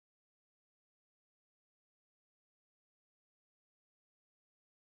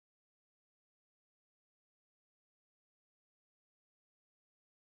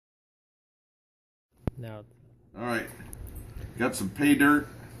Now. All right, got some pay dirt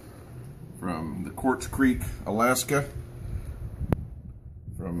from the Quartz Creek, Alaska,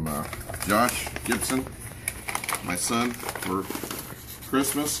 from Josh Gibson, my son, for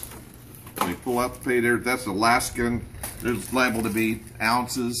Christmas. We pull out the pay dirt. That's Alaskan. There's liable to be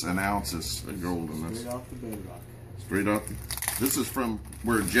ounces and ounces of gold in this. Straight off the bedrock. Straight off. This is from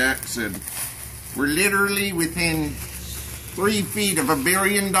where Jack said, "We're literally within 3 feet of $1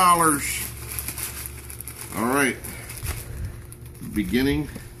 billion." All right. Beginning.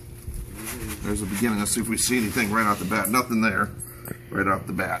 There's the beginning. Let's see if we see anything right off the bat. Nothing there, right off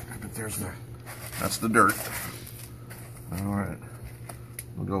the bat. But that's the dirt. All right.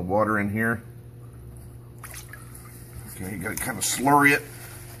 We'll go water in here. Okay, you gotta kind of slurry it.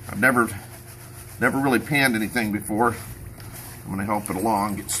 I've never really panned anything before. I'm gonna help it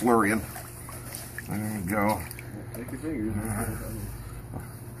along, get slurrying. There we go. Take your fingers.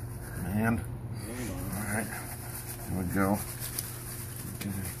 Man. All right. There we go.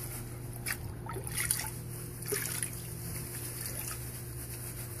 Okay.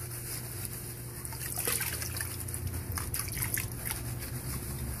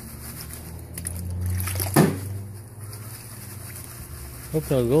 Hope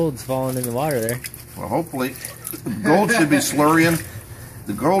no gold's falling in the water there. Well, hopefully. The gold should be slurrying.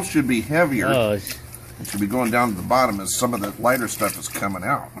 The gold should be heavier. Oh. It should be going down to the bottom as some of the lighter stuff is coming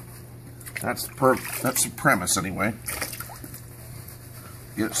out. That's the premise anyway.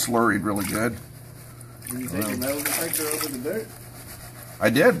 Get it slurried really good. Did you take a metal detector over the dirt? I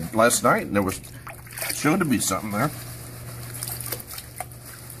did last night, and there was showed to be something there.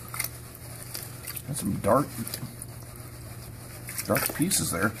 That's some dark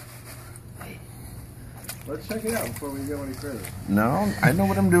pieces there. Let's check it out before we go any further. No, I know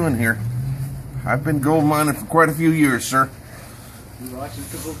what I'm doing here. I've been gold mining for quite a few years, sir. You watching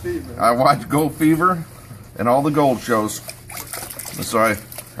Gold Fever? I watch Gold Fever and all the gold shows. So I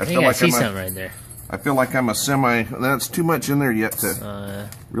feel like something right there. I feel like I'm a semi. That's too much in there yet to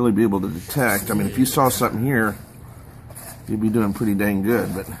really be able to detect. I mean, if you saw something here, you'd be doing pretty dang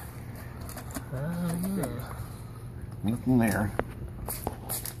good, but nothing there.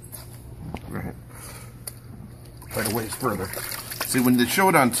 Right. Quite a ways further. See, when they show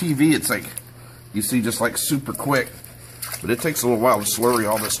it on TV, it's like you see just like super quick, but it takes a little while to slurry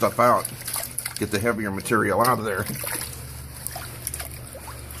all this stuff out, get the heavier material out of there.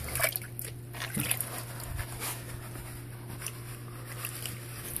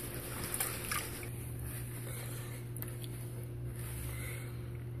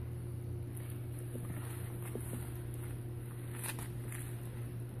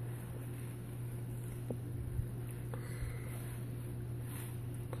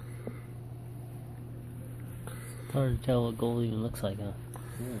 Hard to tell what gold even looks like, huh?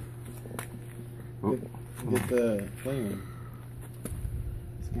 Yeah. Get the thing.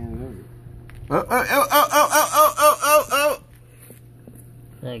 Scan it over. Oh!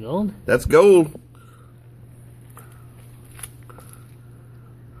 Is that gold? That's gold.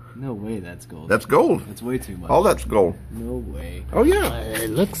 No way that's gold. That's gold. That's way too much. All that's gold. No way. Oh yeah. It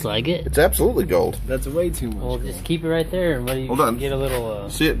looks like it. It's absolutely gold. That's way too much. Well, just keep it right there, and what do you Hold on. get a little?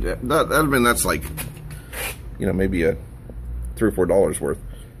 See it? That's like, you know, maybe a $3 or $4 worth.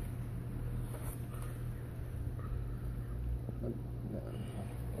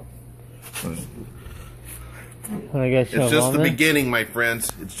 It's just the beginning, my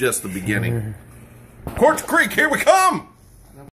friends. It's just the beginning. Quartz Creek, here we come!